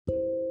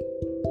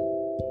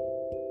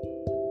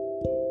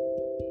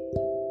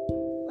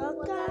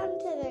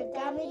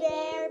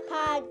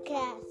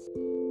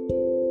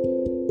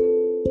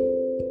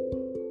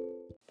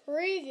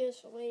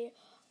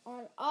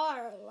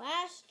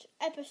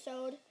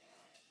episode.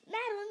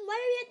 Madeline, why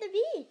are we at the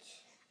beach?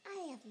 I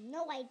have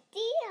no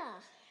idea.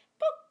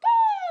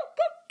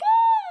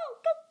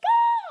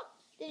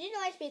 Did you know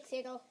I speak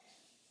Seagull?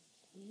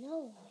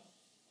 No.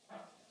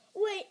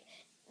 Wait,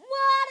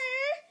 water!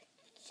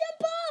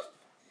 Jump off!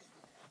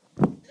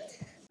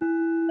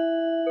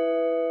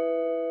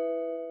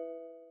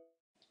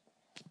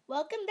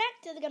 Welcome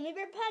back to the Gummy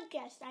Bear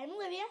Podcast. I'm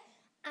Olivia.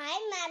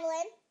 I'm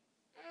Madeline.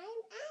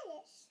 I'm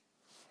Alice.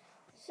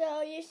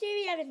 So you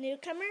see we have a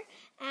newcomer.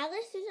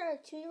 Alice is our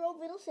 2-year-old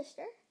little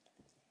sister.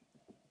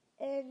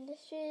 And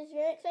she's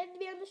very excited to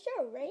be on the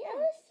show, right,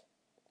 Alice?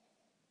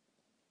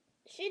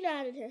 She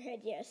nodded her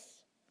head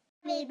yes.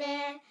 Gummy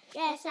bear,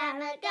 yes, I'm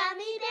a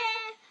gummy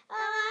bear.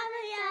 Oh, I'm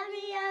a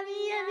yummy,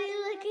 yummy, yummy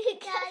looking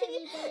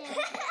gummy bear.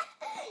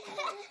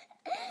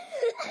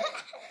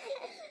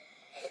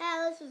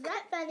 Alice, was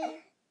that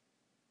funny?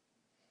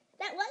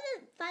 That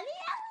wasn't funny,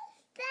 Alice?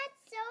 That's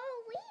so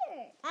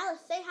weird.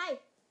 Alice, say hi.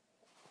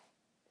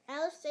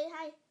 Alice, say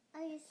hi.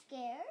 Are you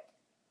scared?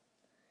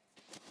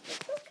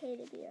 It's okay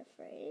to be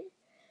afraid.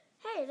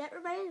 Hey, that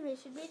reminds me.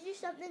 Should we do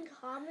something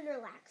calm and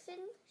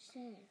relaxing?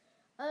 Sure.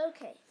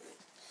 Okay.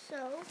 So,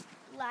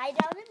 lie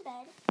down in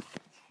bed.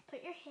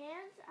 Put your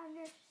hands on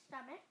your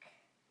stomach.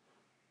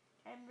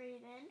 And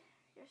breathe in.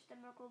 Your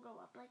stomach will go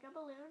up like a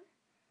balloon.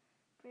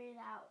 Breathe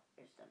out.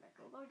 Your stomach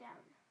will go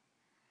down.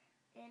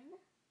 In.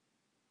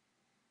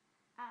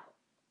 Out.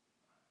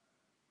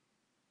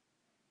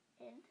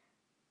 In.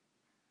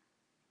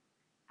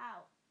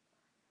 Out.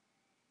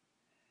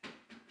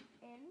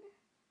 In.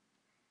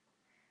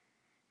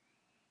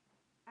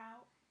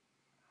 Out.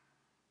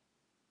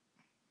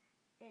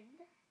 In.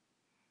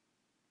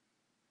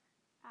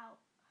 Out.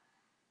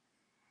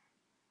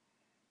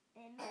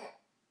 In.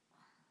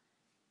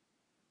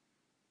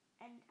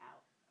 And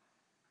out.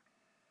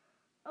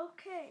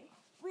 Okay,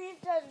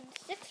 we've done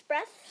 6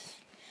 breaths,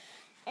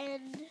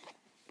 and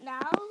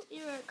now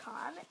you're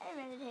calm and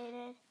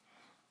meditated.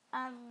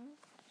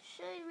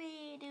 Should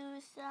we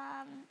do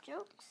some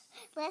jokes?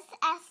 Let's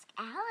ask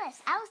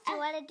Alice. Alice, do you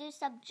want to do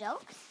some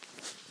jokes?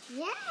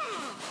 Yeah.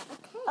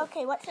 Okay.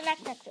 Okay, what's a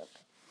knock-knock joke?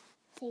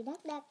 Say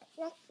knock, knock,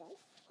 knock, knock.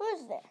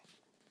 Who's there?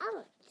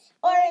 Orange.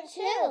 Orange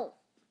who?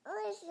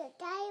 Orange, the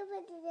guy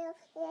with the little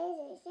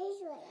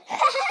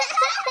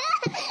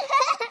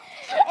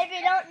If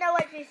you don't know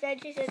what she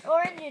said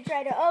Orange, you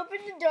try to open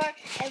the door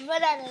and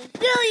put on a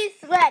silly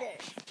sweater.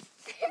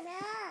 No.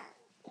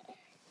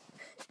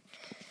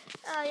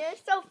 Oh, you're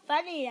so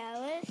funny,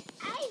 Alice.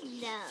 I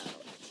know.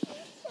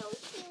 You're so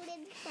cute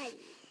and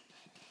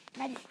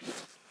funny.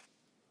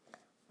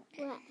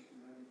 What?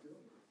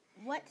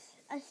 What's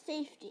a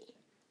safety?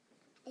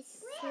 A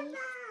safety?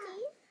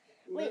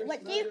 Wait,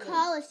 what do you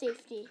call a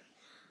safety?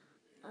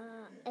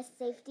 A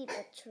safety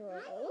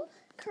patrol.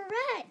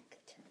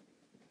 Correct.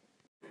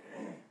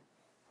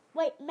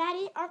 Wait,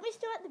 Maddie, aren't we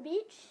still at the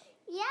beach?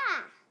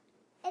 Yeah.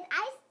 And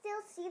I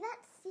still see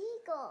that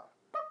seagull.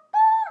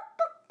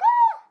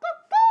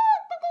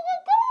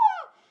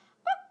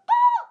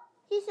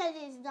 He says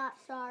he's not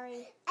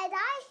sorry. And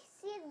I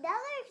see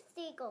another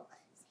seagull.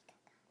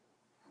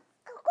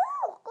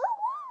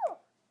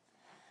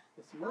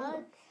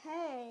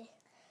 Okay.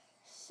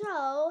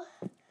 So,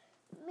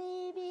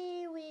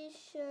 maybe we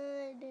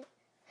should...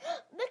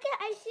 Look at,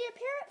 I see a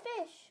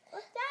parrotfish.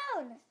 Look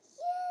down.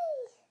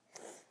 Yay!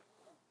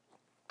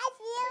 I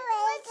see it.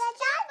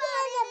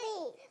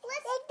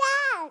 Let's sit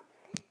down.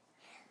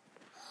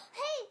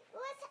 Hey,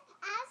 let's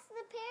ask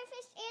the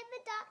parrotfish and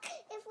the duck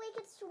if we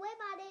can swim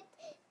on it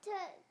to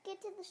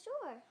get to the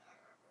shore.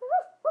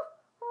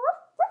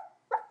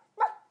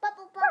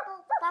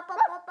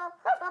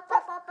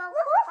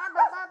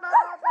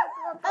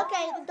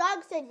 Okay, the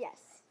dog said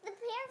yes. The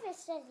parrotfish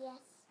said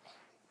yes.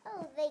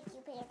 Oh, thank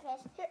you,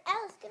 parrotfish. Here,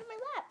 Alice, get in my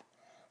lap.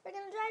 We're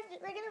gonna ride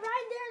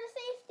there to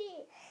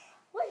safety.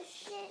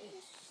 Whoosh.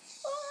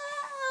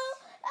 Whoa!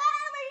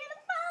 Ah, we're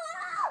gonna fall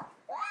off!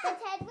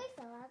 Pretend we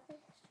fell off the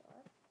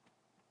shore.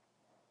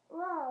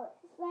 Whoa,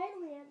 it's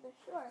finally on the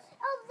shore.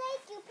 Oh,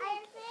 thank you,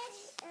 parrotfish.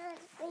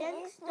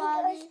 Thanks,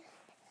 doggy.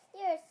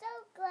 You're so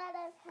glad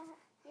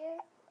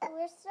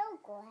we're so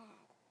glad.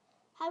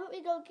 How about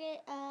we go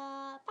get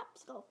a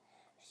popsicle?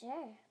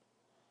 Sure.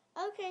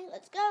 Okay,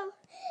 let's go.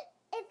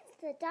 If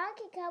the dog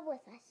can come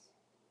with us.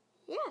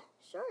 Yeah,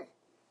 sure.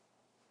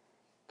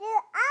 To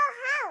our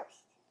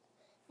house.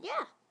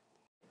 Yeah.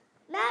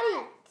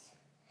 Maddie,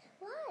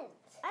 What?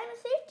 I'm a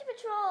safety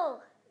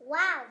patrol.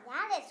 Wow,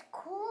 that is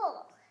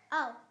cool.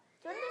 Oh,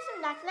 do you want to do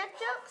some knock-knock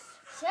jokes?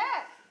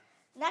 Sure.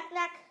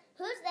 Knock-knock.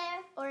 Who's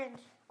there?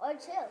 Orange. Or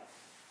two.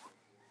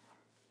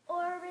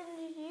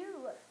 Orange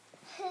you.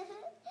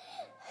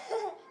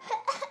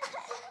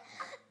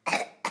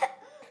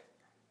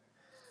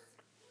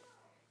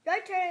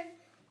 Your turn.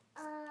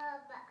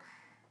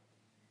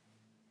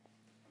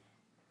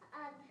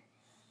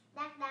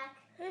 Knock, knock.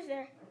 Who's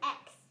there?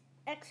 X.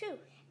 X who?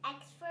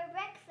 X for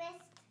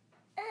breakfast.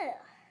 Ugh.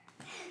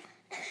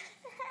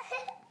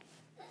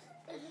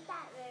 Isn't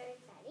that very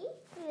funny?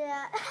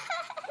 Yeah.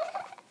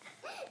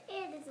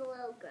 And it's a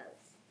little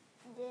gross.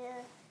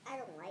 Yeah. I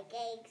don't like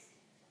eggs.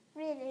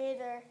 Me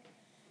neither.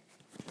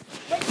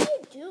 What do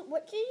you do?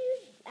 What do you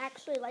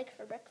actually like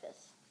for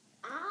breakfast?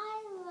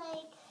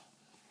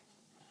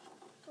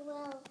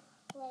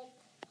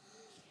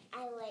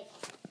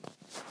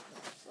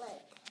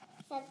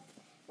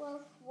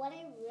 What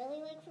I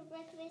really like for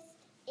breakfast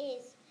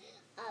is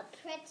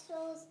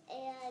pretzels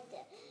and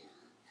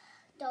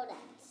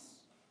donuts.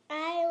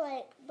 I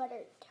like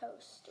buttered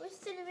toast with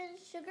cinnamon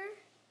sugar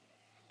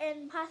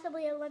and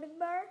possibly a lemon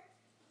bar.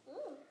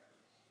 Ooh,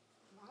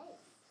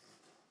 nice.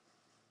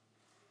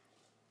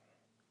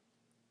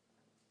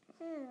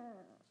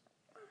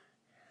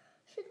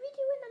 Should we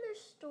do another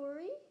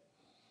story?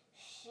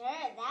 Sure,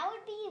 that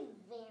would be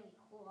very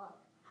cool.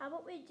 How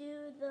about we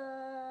do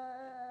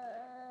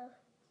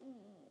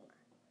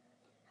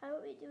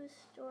a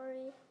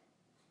story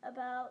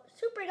about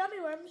Super Gummy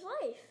Worm's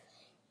life?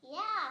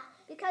 Yeah.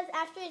 Because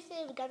after he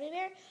saved the gummy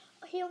bear,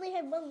 he only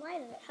had one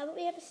line in it. How about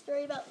we have a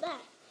story about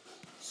that?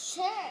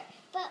 Sure,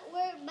 but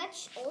we're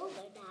much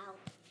older now.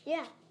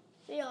 Yeah,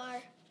 we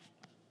are.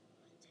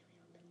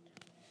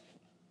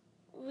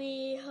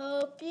 We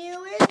hope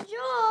you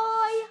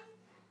enjoy.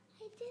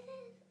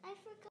 I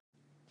forgot.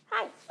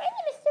 Hi, my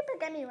name is Super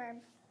Gummy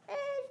Worm. And,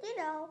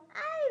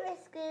 I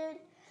rescued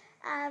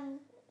a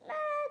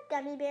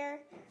gummy bear.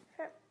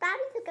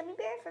 Bobby's a gummy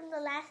bear from the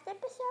last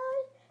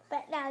episode.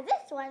 But now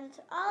this one's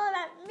all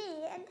about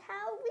me and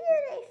how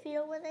weird I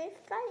feel when I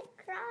fight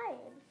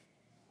crime.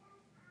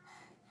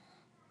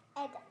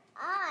 And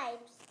I'm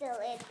still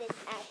in this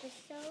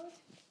episode.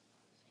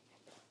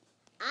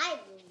 I'm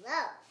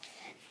Low.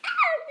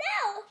 Oh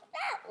no!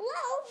 Not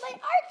Low, my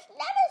arch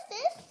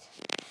nemesis!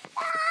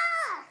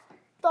 Ah!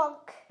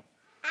 Bonk.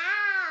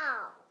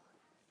 Ow!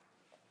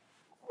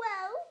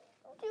 Well,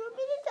 do you want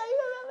me to tell you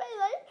about my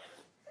life?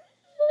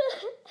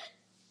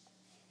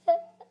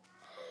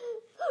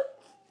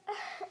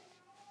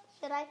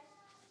 Should I?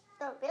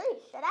 Oh, really?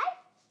 Should I?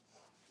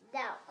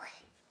 No.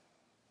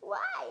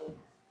 Why?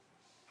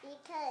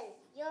 Because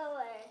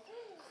you're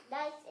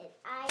nice and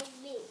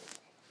I'm mean.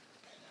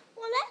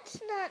 Well, that's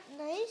not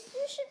nice.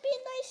 You should be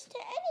nice to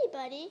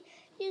anybody.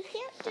 You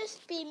can't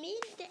just be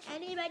mean to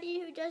anybody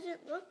who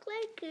doesn't look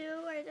like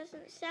you or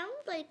doesn't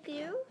sound like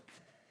you.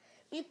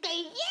 You can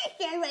use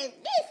it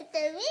with this to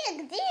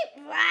real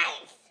deep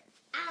rice.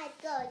 I'm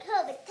going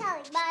home and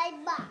telling my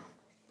mom.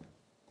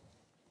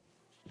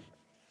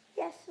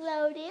 Yes,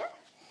 Lo, dear?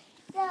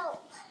 So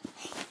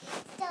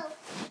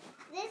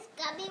this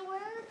gummy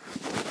worm,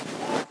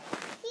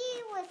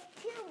 he was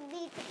too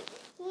mean.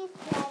 He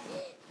said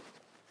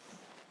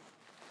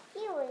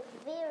he was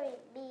very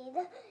mean.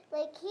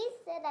 Like he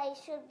said I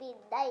should be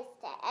nice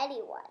to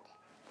anyone.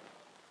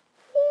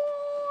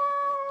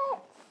 Yeah,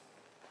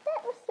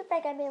 that was Super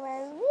Gummy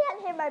Worm. We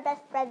and him are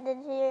best friends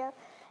in here.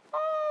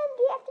 And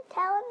we have to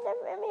tell him,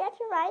 and we have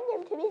to remind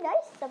him to be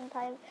nice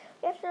sometimes.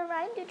 We have to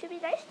remind you to be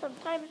nice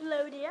sometimes,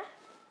 Lo, dear.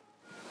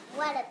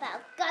 What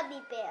about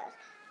gummy bears?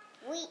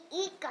 We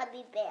eat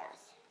gummy bears.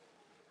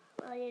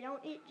 Well, you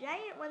don't eat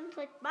giant ones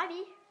like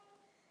Bobby.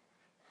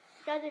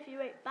 Because if you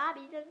ate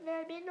Bobby, then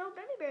there'd be no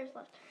gummy bears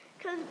left.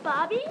 Because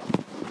Bobby,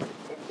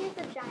 since he's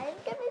a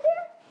giant gummy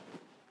bear,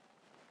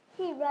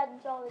 he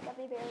runs all the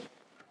gummy bears.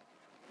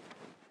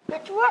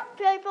 Get to work,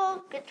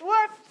 people. Get to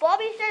work.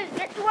 Bobby says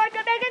get to work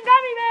at making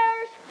gummy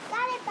bears.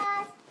 Got it,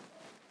 boss.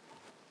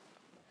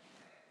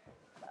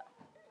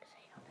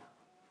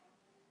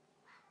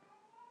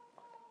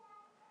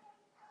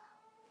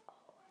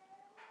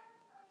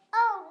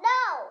 Oh,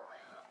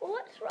 no.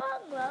 What's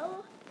wrong,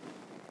 Lo?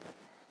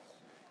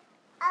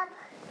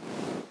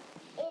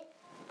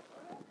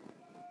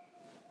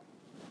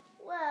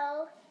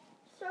 Well,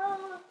 so,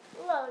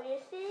 Lo, you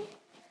see,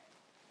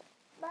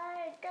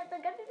 the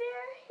gummy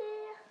bear, he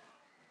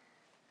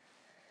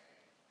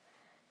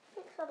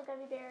picks all the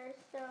gummy bears,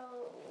 so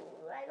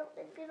I don't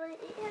think they really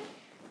eat him.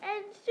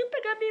 And Super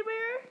Gummy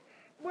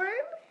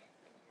Worm,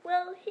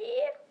 well,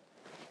 he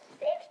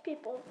saves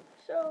people,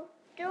 so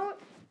don't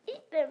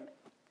eat them.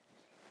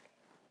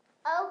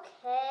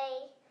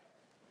 Okay.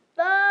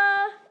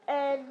 The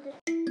end.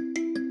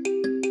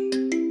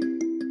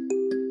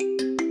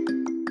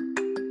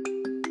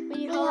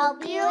 We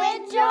hope you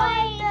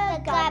enjoyed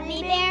the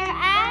Gummy Bear